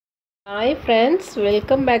Hi friends,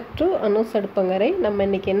 welcome back to Anu's Adupangarai. நம்ம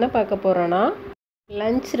இன்னைக்கு என்ன பார்க்க போறோம்னா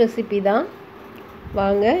லஞ்ச் ரெசிபி தான்.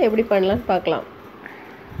 வாங்க எப்படி பண்ணலாம்னு பார்க்கலாம்.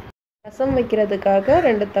 ரசம் வைக்கிறதுக்காக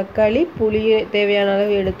 2 தக்காளி, புளி தேவையான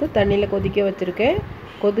அளவு எடுத்து தண்ணில கொதிக்க வச்சிருக்கேன்.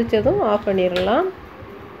 கொதிச்சதும் ஆஃப் பண்ணிரலாம்.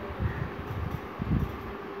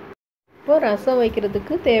 இப்போ ரசம்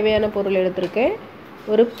வைக்கிறதுக்கு தேவையான பொருள் எடுத்துர்க்கேன்.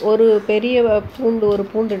 ஒரு பெரிய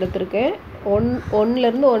பூண்டு எடுத்துர்க்கேன். 1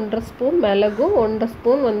 இருந்து 1.5 ஸ்பூன் மிளகும் 1.5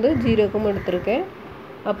 ஸ்பூன் ஜீரகமும் எடுத்துர்க்கேன்.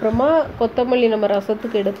 அப்புறமா கொத்தமல்லி நம்ம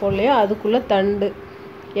ரசத்துக்கு எடுப்போம் இல்லையா, அதுக்குள்ள தண்டு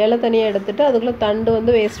இலை தனியா எடுத்துட்டு அதுக்குள்ள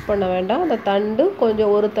தண்டு வேஸ்ட் பண்ண வேண்டாம். அந்த தண்டு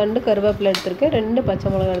கொஞ்சம் ஒரு தண்டு கருவேப்பிலை எடுத்துர்க்கேன். 2 பச்சை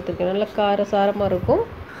மிளகாய் எடுத்துர்க்கேன். நல்ல காரசாரமா இருக்கும்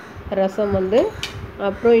ரசம்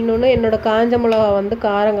அப்புறம் இன்னொன்று என்னோட காஞ்ச மிளகா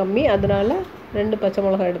காரம் கம்மி, அதனால 2 பச்சை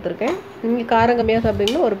மிளகாய் எடுத்துர்க்கேன். நீங்கள் காரம் கம்மியாக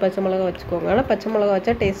சாப்பிட்டீங்கன்னா ஒரு பச்சை மிளகாய் வச்சுக்கோங்க. ஆனால் பச்சை மிளகாய்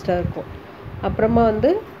வச்சா டேஸ்ட்டாக இருக்கும். அப்புறமா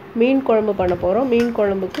மீன் குழம்பு பண்ண போகிறோம். மீன்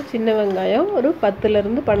குழம்புக்கு சின்ன வெங்காயம் ஒரு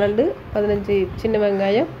 10லேருந்து 12 15 சின்ன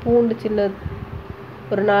வெங்காயம், பூண்டு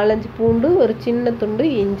ஒரு 4-5 பூண்டு, ஒரு சின்ன துண்டு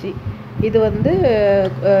இஞ்சி. இது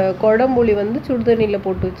குடம்புளி சுடுதண்ணியில்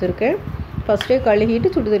போட்டு வச்சுருக்கேன். ஃபஸ்ட்டே கழுகிட்டு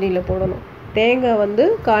சுடுதண்ணியில் போடணும். தேங்காய்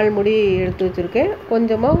 1/4 மூடி எடுத்து வச்சுருக்கேன்.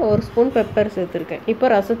 கொஞ்சமாக 1 ஸ்பூன் பெப்பர் சேர்த்துருக்கேன். இப்போ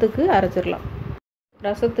ரசத்துக்கு அரைச்சிடலாம்.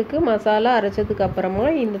 ரசத்துக்கு மசாலா அரைச்சதுக்கு அப்புறமா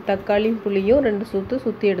இந்த தக்காளி புளியும் 2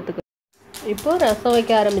 சுற்றி எடுத்துக்கலாம். இப்போ ரசம்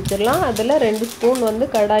வைக்க ஆரம்பிச்சிடலாம். அதில் 2 ஸ்பூன்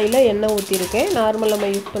கடாயில் எண்ணெய் ஊற்றிருக்கேன். நார்மல் நம்ம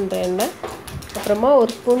யூஸ் பண்ணுற எண்ணெய். அப்புறமா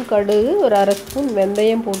 1 ஸ்பூன் கடுகு, ஒரு 1/2 ஸ்பூன்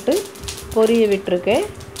வெந்தயம் போட்டு பொரிய விட்டுருக்கேன்.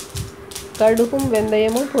 கடுகும்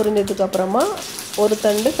வெந்தயமும் பொரிஞ்சதுக்கப்புறமா ஒரு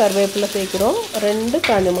தண்டு கருவேப்பிலை சேர்க்குறோம். 2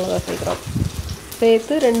 காஞ்ச மிளகாய் சேர்க்குறோம்.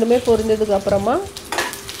 சேர்த்து ரெண்டுமே பொரிஞ்சதுக்கப்புறமா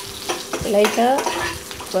லைட்டாக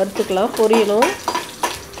வறுத்துக்கலாம், பொரியணும்.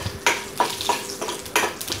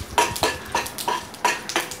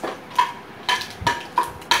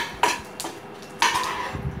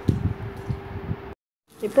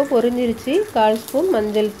 இப்போ பொரிஞ்சிருச்சு. 1/4 ஸ்பூன்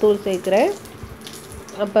மஞ்சள் தூள் சேர்க்குறேன்.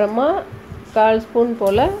 அப்புறமா 1/4 ஸ்பூன்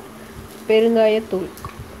போல் பெருங்காயத்தூள்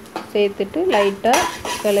சேர்த்துட்டு லைட்டாக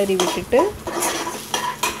கிளறி விட்டுட்டு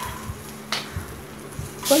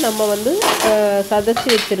இப்போ நம்ம சதைச்சி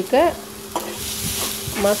வச்சுருக்க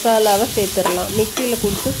மசாலாவை சேர்த்துடலாம். மிக்சியில்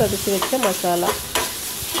கொடுத்து சதைச்சி வச்ச மசாலா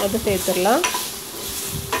அது சேர்த்துடலாம்.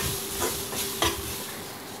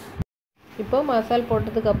 இப்போ மசால்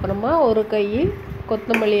போட்டதுக்கப்புறமா ஒரு கை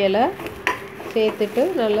கொத்தமல்லி இலை சேர்த்துட்டு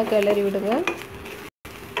நல்லா கிளறி விடுங்க.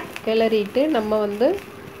 கிளறிட்டு நம்ம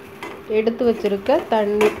எடுத்து வச்சுருக்க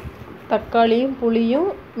தக்காளியும் புளியும்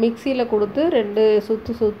மிக்சியில் கொடுத்து 2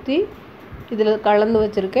 சுற்றி இதில் கலந்து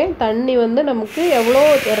வச்சுருக்கேன். தண்ணி நமக்கு எவ்வளோ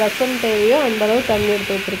ரசம் தேவையோ அந்தளவு தண்ணி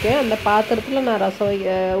எடுத்து வச்சுருக்கேன். அந்த பாத்திரத்தில் நான் ரசம்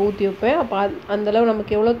ஊற்றி வைப்பேன். அப்போ அந்தளவு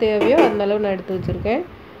நமக்கு எவ்வளோ தேவையோ அந்தளவு நான் எடுத்து வச்சுருக்கேன்.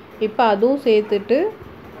 இப்போ அதுவும் சேர்த்துட்டு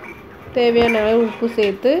தேவையான அளவு உப்பு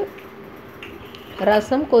சேர்த்து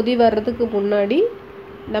ரசம் கொதி வர்றதுக்கு முன்னாடி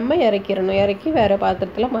நம்ம இறக்கிடணும். இறக்கி வேறு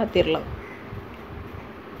பாத்திரத்தில் மாற்றிடலாம்.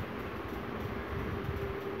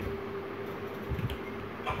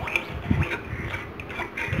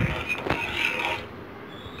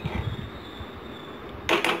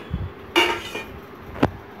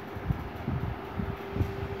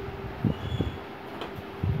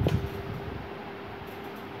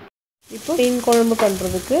 இப்போ மீன் குழம்பு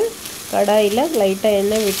பண்ணுறதுக்கு கடாயில் லைட்டாக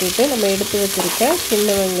எண்ணெய் விட்டுட்டு நம்ம எடுத்து வச்சுருக்க சின்ன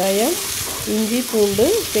வெங்காயம், இஞ்சி, பூண்டு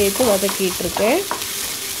சேர்த்து வதக்கிட்டுருக்கேன்.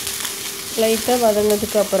 லைட்டாக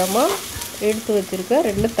வதங்கினதுக்கு அப்புறமா எடுத்து வச்சுருக்க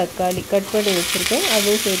 2 தக்காளி கட் பண்ணி வச்சுருக்கேன்,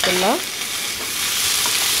 அதுவும் சேர்த்துடலாம்.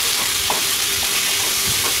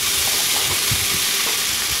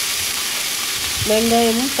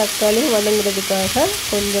 வெங்காயமும் தக்காளியும் வதங்குறதுக்காக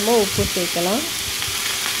கொஞ்சமாக உப்பு சேர்க்கலாம்.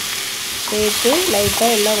 சேர்த்து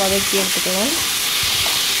லைட்டாக எல்லாம் வதக்கி எடுத்துக்கலாம்.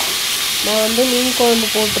 நான் மீன் குழம்பு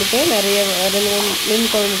போட்டிருக்கேன். நிறைய 2 மீன்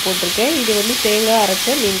குழம்பு போட்டிருக்கேன். இது தேங்காய்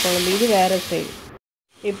அரைச்ச மீன் குழம்பு, இது வேறு ஸ்டைல்.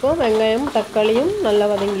 இப்போது வெங்காயம் தக்காளியும் நல்லா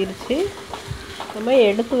வதங்கிருச்சு. நம்ம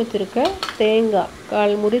எடுத்து வச்சுருக்க தேங்காய்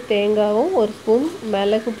 1/4 மூடி தேங்காயும் 1 ஸ்பூன்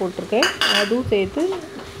மிளகு போட்டிருக்கேன், அதுவும் சேர்த்து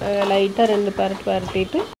லைட்டாக 2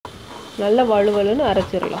 பரட்டிட்டு நல்லா வலுவலுன்னு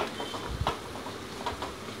அரைச்சிடலாம்.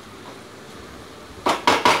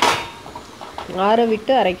 ஆற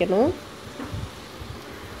விட்டு அரைக்கணும்.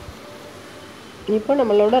 இப்போ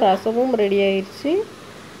நம்மளோட ரசமும் ரெடி ஆயிடுச்சு.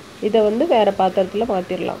 இதை வேறு பாத்திரத்தில்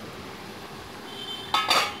மாற்றிடலாம்.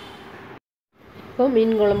 இப்போ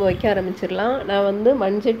மீன் குழம்பு வைக்க ஆரம்பிச்சிடலாம். நான்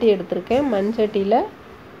மண்சட்டி எடுத்திருக்கேன். மண்சட்டியில்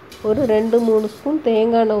ஒரு 2-3 ஸ்பூன்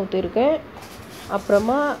தேங்காய் எண்ணெய் ஊற்றிருக்கேன்.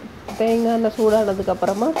 அப்புறமா தேங்காய் எண்ணெய்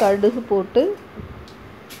சூடானதுக்கப்புறமா கடுகு போட்டு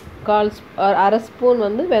 1/2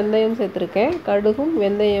 ஸ்பூன் வெந்தயம் சேர்த்துருக்கேன். கடுகும்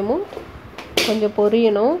வெந்தயமும் கொஞ்சம்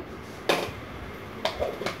பொரியணும்.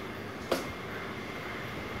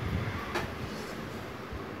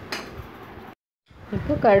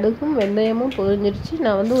 இப்போ கடுகும் வெந்தயமும் பொரிஞ்சிருச்சு.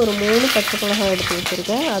 நான் வந்து ஒரு 3 பச்சை மிளகாய் எடுத்து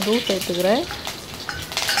வச்சுருக்கேன், அதுவும் சேர்த்துக்கிறேன்.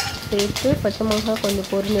 சேர்த்து பச்சை மிளகாய் கொஞ்சம்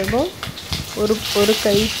பொரிஞ்சதும் ஒரு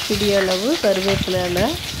கைப்பிடி அளவு கருவேப்பிலை இலை.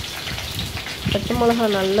 பச்சை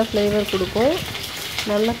மிளகாய் நல்ல ஃப்ளேவர் கொடுக்கும்,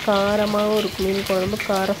 நல்ல காரமாகவும் இருக்கும். மீன் குழம்பு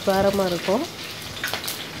காரசாரமாக இருக்கும்.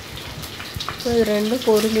 இது ரெண்டும்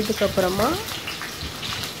பொரிஞ்சதுக்கப்புறமா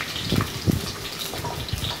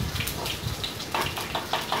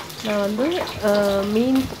நான் வந்து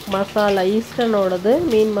மீன் மசாலா ஈஸ்டர்னோடது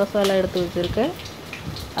மீன் மசாலா எடுத்து வச்சுருக்கேன்.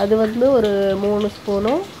 அது வந்து ஒரு 3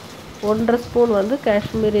 ஸ்பூனும் 1.5 ஸ்பூன் வந்து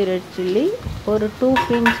காஷ்மீரி ரெட் சில்லி, ஒரு 2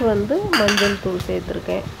 பிஞ்ச் வந்து மஞ்சள் தூள்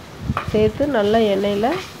சேர்த்துருக்கேன். சேர்த்து நல்லா எண்ணெயில்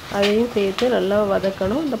அதையும் சேர்த்து நல்லா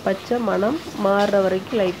வதக்கணும். இந்த பச்சை மணம் மாறுற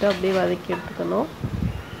வரைக்கும் லைட்டாக அப்படியே வதக்கி எடுத்துக்கணும்.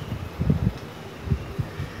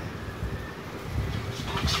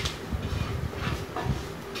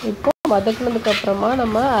 இப்போ வதக்கினதுக்கப்புறமா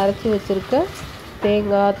நம்ம அரைச்சி வச்சுருக்க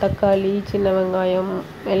தேங்காய், தக்காளி, சின்ன வெங்காயம்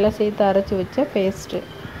எல்லாம் சேர்த்து அரைச்சி வச்ச பேஸ்ட்டு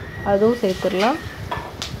அதுவும் சேர்த்துடலாம்.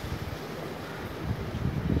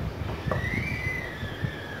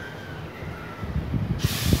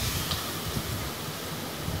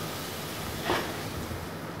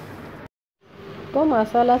 இப்போ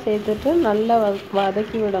மசாலா சேர்த்துட்டு நல்லா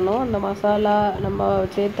வதக்கி விடணும். அந்த மசாலா நம்ம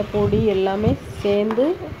சேர்த்த பொடி எல்லாமே சேர்ந்து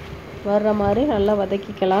வர்ற மாதிரி நல்லா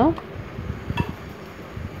வதக்கிக்கலாம்.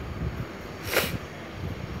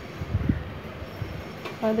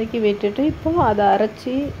 வதக்கி விட்டுட்டு இப்போ அதை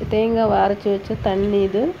அரைச்சி தேங்காவை அரைச்சி வச்ச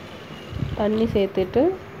தண்ணி சேர்த்துட்டு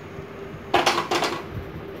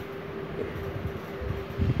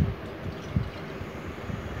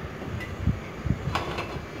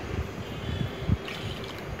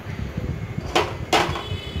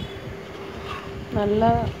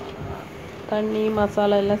நல்லா தண்ணி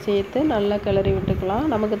மசாலா எல்லாம் சேர்த்து நல்லா கிளறி விட்டுக்கலாம்.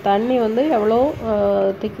 நமக்கு தண்ணி வந்து எவ்வளோ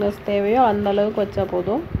திக்னஸ் தேவையோ அந்த அளவுக்கு வச்சா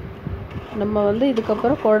போதும். நம்ம வந்து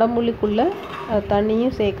இதுக்கப்புறம் குடம்புளிக்குள்ளே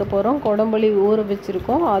தண்ணியும் சேர்க்க போகிறோம். குடம்புளி ஊற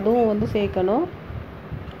வச்சுருக்கோம், அதுவும் வந்து சேர்க்கணும்.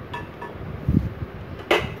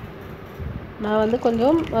 நான் வந்து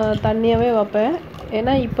கொஞ்சம் தண்ணியாகவே வைப்பேன்,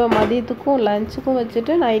 ஏன்னா இப்போ மதியத்துக்கும் லஞ்சுக்கும்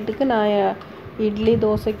வச்சுட்டு நைட்டுக்கு நான் இட்லி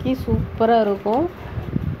தோசைக்கு சூப்பராக இருக்கும்.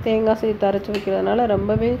 தேங்காய் சேர்த்து அரைச்சி வைக்கிறதுனால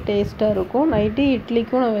ரொம்பவே டேஸ்ட்டாக இருக்கும். நைட்டு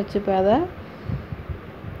இட்லிக்கும் நான் வச்சுப்பேன் அதை,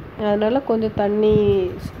 அதனால் கொஞ்சம்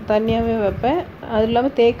தண்ணியாகவே வைப்பேன். அது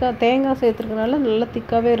இல்லாமல் தேங்காய் சேர்த்துருக்கனால நல்லா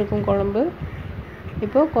திக்காகவே இருக்கும் குழம்பு.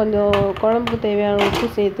 இப்போது கொஞ்சம் குழம்புக்கு தேவையான உப்பு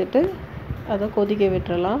சேர்த்துட்டு அதை கொதிக்க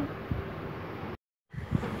விட்டுறலாம்.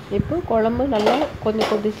 இப்போ குழம்பு நல்லா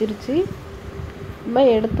கொஞ்சம் கொதிச்சிருச்சு. நம்ம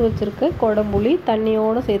எடுத்து வச்சுருக்க குடம்புளி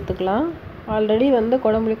தண்ணியோடு சேர்த்துக்கலாம். ஆல்ரெடி வந்து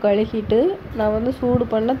குடம்புளி கழுகிட்டு நான் வந்து சூடு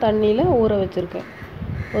பண்ண தண்ணியில் ஊற வச்சுருக்கேன்.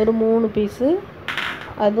 ஒரு 3 பீஸு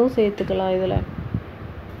அதுவும் சேர்த்துக்கலாம். இதில்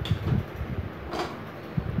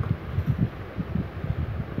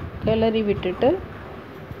கிளறி விட்டுட்டு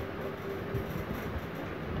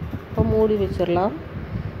இப்போ மூடி வச்சிடலாம்.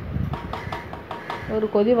 ஒரு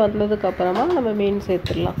கொதி வந்ததுக்கப்புறமா நம்ம மீன்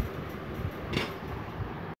சேர்த்துடலாம்.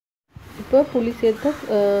 இப்போ புளி சேர்த்து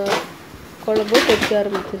குழம்பு கொதிக்க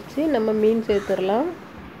ஆரம்பிச்சிருச்சு. நம்ம மீன் சேர்த்துடலாம்.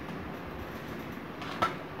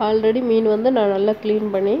 ஆல்ரெடி மீன் வந்து நான் நல்லா க்ளீன்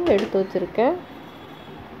பண்ணி எடுத்து வச்சுருக்கேன்,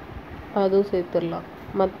 அதுவும் சேர்த்துடலாம்.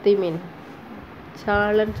 மத்தி மீன்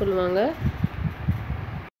சாலன்னு சொல்லுவாங்க.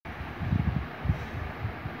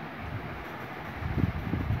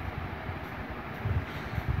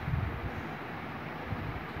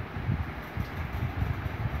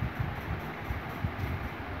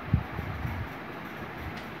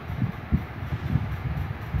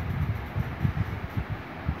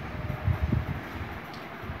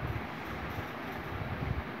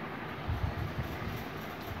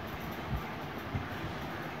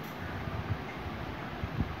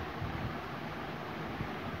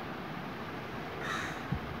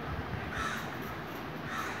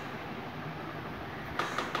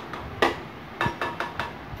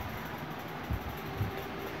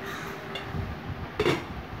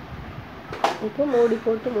 இப்போ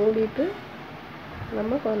மூடிட்டு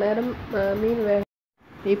நம்ம கொஞ்ச நேரம் மீன்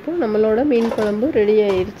இப்போ நம்மளோட மீன் குழம்பு ரெடி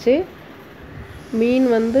ஆயிடுச்சு. மீன்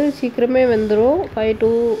வந்து சீக்கிரமே வெந்துடும், 5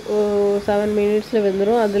 to 7 மினிட்ஸில்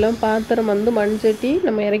வெந்துடும். அதெல்லாம் பாத்திரம் வந்து மண் சட்டி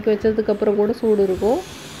நம்ம இறக்கி வச்சதுக்கப்புறம் கூட சூடு இருக்கும்,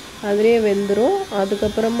 அதுலேயே வெந்துடும்.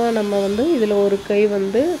 அதுக்கப்புறமா நம்ம வந்து இதில் ஒரு கை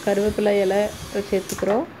வந்து கருவேப்பிலை இலை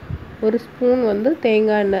சேர்த்துக்கிறோம். ஒரு ஸ்பூன் வந்து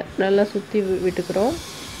தேங்காய் எண்ணெய் நல்லா சுற்றி விட்டுக்கிறோம்.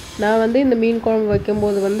 நான் வந்து இந்த மீன் குழம்பு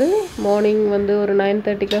வைக்கும்போது வந்து மார்னிங் வந்து ஒரு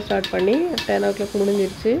 9:30 ஸ்டார்ட் பண்ணி 10 o'clock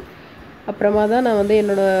முடிஞ்சிருச்சு. அப்புறமா தான் நான் வந்து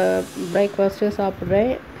என்னோடய பிரேக்ஃபாஸ்ட்டு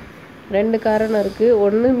சாப்பிட்றேன். 2 காரணம் இருக்குது.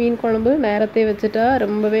 ஒன்று, மீன் குழம்பு நேரத்தை வச்சுட்டா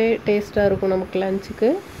ரொம்பவே டேஸ்ட்டாக இருக்கும். நமக்கு லஞ்சுக்கு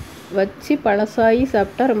வச்சு பழசாகி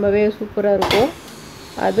சாப்பிட்டா ரொம்பவே சூப்பராக இருக்கும்.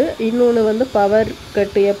 அது இன்னொன்று வந்து பவர்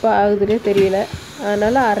கட்டு எப்போ ஆகுதுன்னே தெரியல.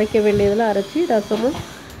 அதனால் அரைக்க வேண்டியதில் அரைச்சி ரசமும்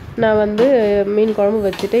நான் வந்து மீன் குழம்பு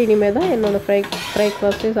வச்சுட்டு இனிமேல் தான் என்னோடய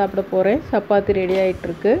பிரேக்ஃபாஸ்ட்டே சாப்பிட போகிறேன். சப்பாத்தி ரெடி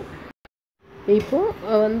ஆகிட்டுருக்கு.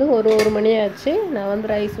 இப்போது வந்து ஒரு மணி ஆச்சு. நான் வந்து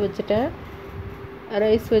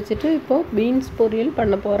ரைஸ் வச்சுட்டு இப்போது பீன்ஸ் பொரியல்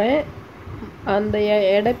பண்ண போகிறேன். அந்த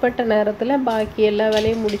இடைப்பட்ட நேரத்தில் பாக்கி எல்லா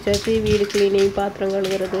வேலையும் முடிச்சாச்சு. வீடு க்ளீனிங், பாத்திரம்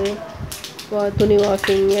கழுவுறது, துணி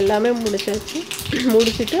வாஷிங் எல்லாமே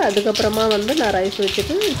முடிச்சுட்டு அதுக்கப்புறமா வந்து நான் ரைஸ்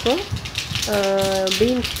வச்சுட்டு இப்போது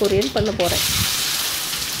பீன்ஸ் பொரியல் பண்ண போகிறேன்.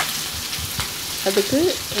 அதுக்கு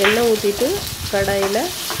எண்ணெய் ஊற்றிட்டு கடாயில்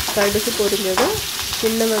கடுகு பொரிஞ்சதும்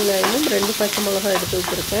சின்ன வெங்காயமும் 2 பச்சை மிளகாய் எடுத்து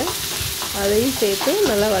வச்சுருக்கேன். அதையும் சேர்த்து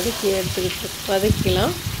நல்லா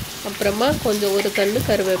வதக்கிக்கலாம். அப்புறமா கொஞ்சம் ஒரு கண்டு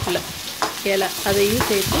கருவேப்பிலை இலை அதையும்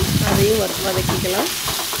சேர்த்து அதையும் வதக்கிக்கலாம்.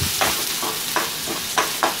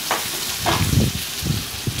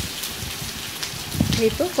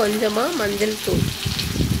 இப்போ கொஞ்சமாக மஞ்சள் தூள்,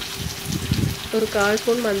 ஒரு 1/4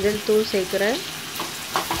 ஸ்பூன் மஞ்சள் தூள் சேர்க்குறேன்.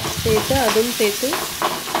 அதுவும் சேர்த்து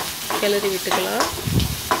கிளறி விட்டுக்கலாம்.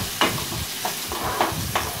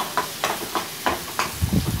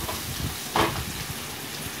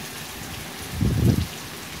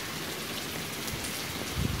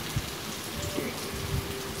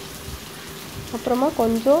 அப்புறமா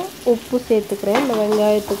கொஞ்சம் உப்பு சேர்த்துக்கிறேன். இந்த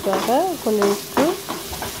வெங்காயத்துக்காக கொஞ்சம் உப்பு.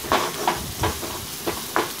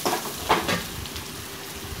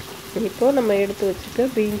 இப்போது நம்ம எடுத்து வச்சுட்டு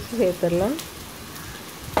பீன்ஸ் சேர்த்துடலாம்.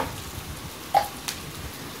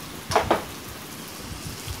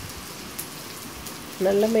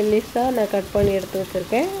 நல்ல மெல்லிஸாக நான் கட் பண்ணி எடுத்து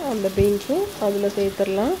வச்சுருக்கேன். அந்த பீன்ஸும் அதில்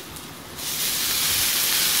சேர்த்துடலாம்.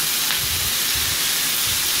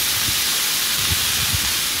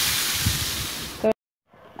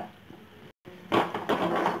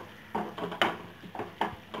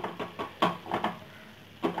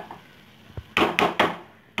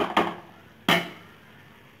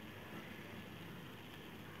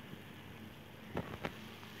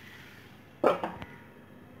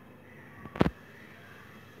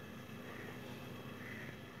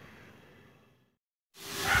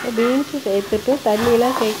 பீன்ஸு சேர்த்துட்டு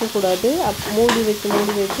தண்ணியெலாம் சேர்க்கக்கூடாது. மூடி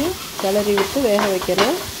வச்சு கிளறி விட்டு வேக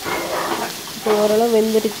வைக்கணும். இப்போ ஓரளவு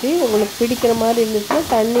வெந்துடுச்சு. உங்களுக்கு பிடிக்கிற மாதிரி இருந்துச்சுன்னா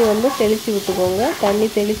தண்ணி வந்து தெளித்து விட்டுக்கோங்க. தண்ணி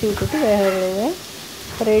தெளித்து விட்டுட்டு வேக விடுங்க.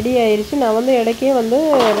 ரெடி ஆயிடுச்சு. நான் வந்து இடைக்கே வந்து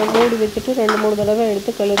மூடி வச்சுட்டு 2-3 தடவை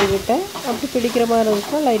எடுத்து கிளறி விட்டேன். அப்படி பிடிக்கிற மாதிரி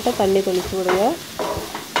இருந்துச்சுன்னா லைட்டாக தண்ணி தெளித்து விடுங்க.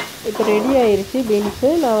 இப்போ ரெடி ஆயிடுச்சு பீன்ஸு.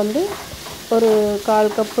 நான் வந்து ஒரு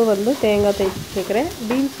 1/4 கப்பு வந்து தேங்காய் சேர்க்குறேன்.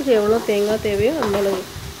 பீன்ஸுக்கு எவ்வளோ தேங்காய் தேவையோ அந்தளவு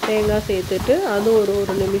தேங்காய் சேர்த்துட்டு அது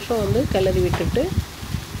ஒரு நிமிஷம் வந்து கிளறி விட்டுட்டு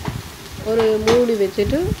ஒரு மூடி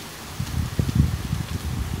வச்சுட்டு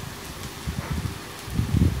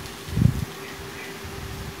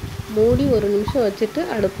ஒரு நிமிஷம் வச்சுட்டு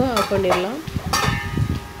அடுப்பை ஆஃப் பண்ணிடலாம்.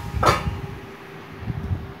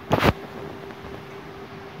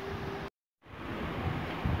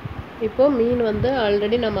 இப்போது மீன் வந்து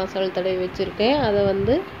ஆல்ரெடி நான் மசாலா தடவி வச்சுருக்கேன். அதை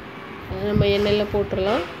வந்து நம்ம எண்ணெயில்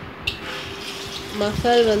போட்டுடலாம்.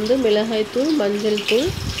 மசால் வந்து மிளகாய்த்தூள், மஞ்சள் தூள்,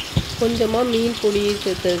 கொஞ்சமாக மீன் பொடி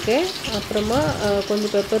சேர்த்துருக்கேன். அப்புறமா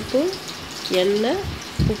கொஞ்சம் பெப்பர் தூள், எண்ணெய்,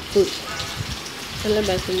 உப்பு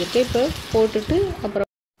எல்லாம் செஞ்சுருக்கேன். இப்போ போட்டுட்டு அப்புறம்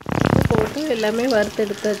போட்டு எல்லாமே வறுத்து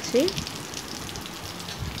எடுத்தாச்சு.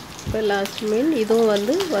 இப்போ லாஸ்ட் மீன் இதுவும்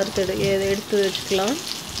வந்து எடுத்து வச்சுக்கலாம்.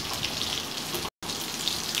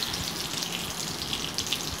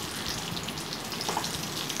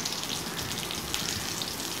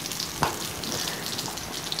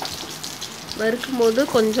 வறுக்கும்போது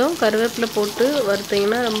கொஞ்சம் கருவேப்பிலை போட்டு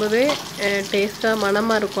வறுத்திங்கன்னா ரொம்பவே டேஸ்ட்டாக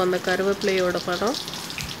மணமாக இருக்கும் அந்த கருவேப்பிலையோட பதம்.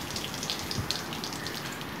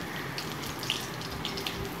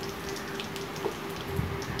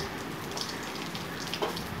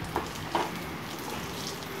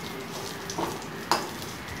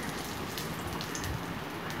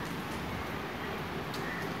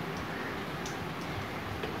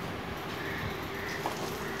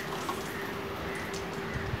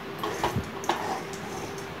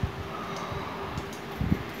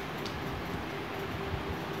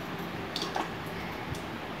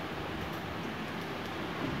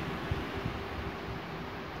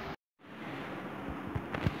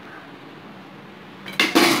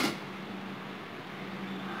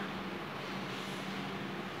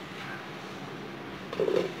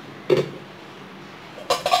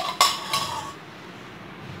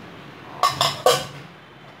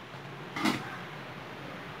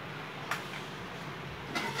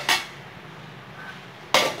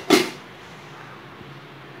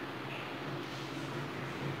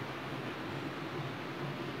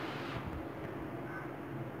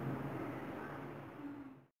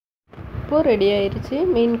 இப்போது ரெடி ஆயிடுச்சு.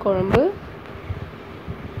 மீன் குழம்பு,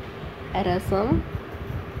 ரசம்,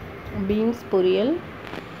 பீன்ஸ் பொரியல்,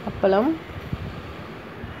 அப்பளம்,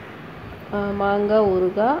 மாங்காய்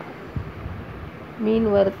ஊறுகாய், மீன்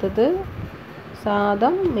வறுத்தது,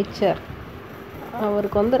 சாதம், மிக்சர்.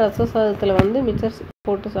 அவருக்கு வந்து ரச சாதத்தில் வந்து மிக்சர்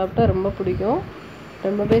போட்டு சாப்பிட்டா ரொம்ப பிடிக்கும்.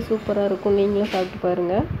 ரொம்பவே சூப்பராக இருக்கும். நீங்களும் சாப்பிட்டு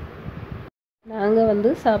பாருங்கள். நாங்கள்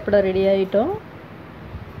வந்து சாப்பிட ரெடி ஆகிட்டோம்.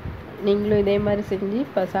 நீங்களும் இதே மாதிரி செஞ்சு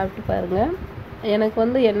சாப்பிட்டு பாருங்கள். எனக்கு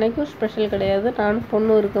வந்து என்றைக்கும் ஸ்பெஷல் கிடையாது. நானும்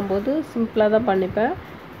பொண்ணு இருக்கும்போது சிம்பிளாக தான் பண்ணிப்பேன்.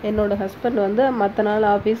 என்னோடய ஹஸ்பண்ட் வந்து மற்ற நாள்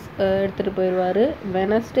ஆஃபீஸ் எடுத்துகிட்டு போயிடுவார்.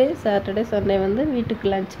 வெனஸ்டே, சாட்டர்டே, சண்டே வந்து வீட்டுக்கு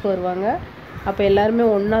லஞ்சுக்கு வருவாங்க. அப்போ எல்லாருமே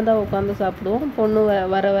ஒன்றா தான் உட்காந்து சாப்பிடுவோம். பொண்ணு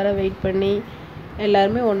வர வெயிட் பண்ணி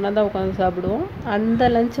எல்லாருமே ஒன்றா தான் உட்காந்து சாப்பிடுவோம். அந்த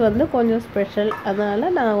லஞ்ச் வந்து கொஞ்சம் ஸ்பெஷல்.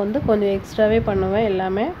 அதனால் நான் வந்து கொஞ்சம் எக்ஸ்ட்ராவே பண்ணுவேன்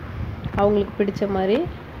எல்லாமே அவங்களுக்கு பிடிச்ச மாதிரி.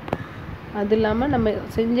 அது இல்லாமல் நம்ம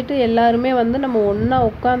செஞ்சுட்டு எல்லாருமே வந்து நம்ம ஒன்றா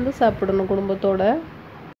உட்காந்து சாப்பிடணும். குடும்பத்தோடு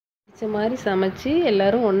பிடிச்ச மாதிரி சமைச்சு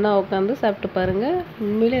எல்லோரும் ஒன்றா உட்காந்து சாப்பிட்டு பாருங்கள்.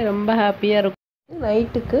 உண்மையிலே ரொம்ப ஹாப்பியாக இருக்கும்.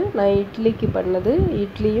 நைட்டுக்கு நான் இட்லிக்கு பண்ணது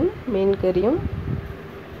இட்லியும் மீன் கறியும்.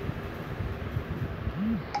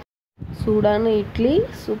 சூடான இட்லி,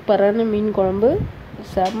 சூப்பரான மீன் குழம்பு,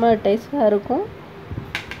 செம்ம டேஸ்ட்டாக இருக்கும்.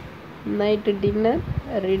 Night dinner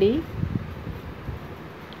ready.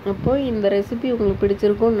 அப்போது இந்த ரெசிபி உங்களுக்கு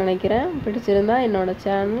பிடிச்சிருக்கும்னு நினைக்கிறேன். பிடிச்சிருந்தா என்னோடய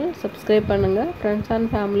சேனல் சப்ஸ்கிரைப் பண்ணுங்கள். ஃப்ரெண்ட்ஸ் அண்ட்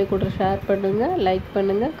ஃபேமிலி கூட ஷேர் பண்ணுங்கள், லைக்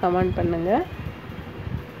பண்ணுங்கள், கமெண்ட் பண்ணுங்கள்.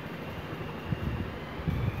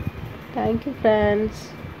 Thank you friends.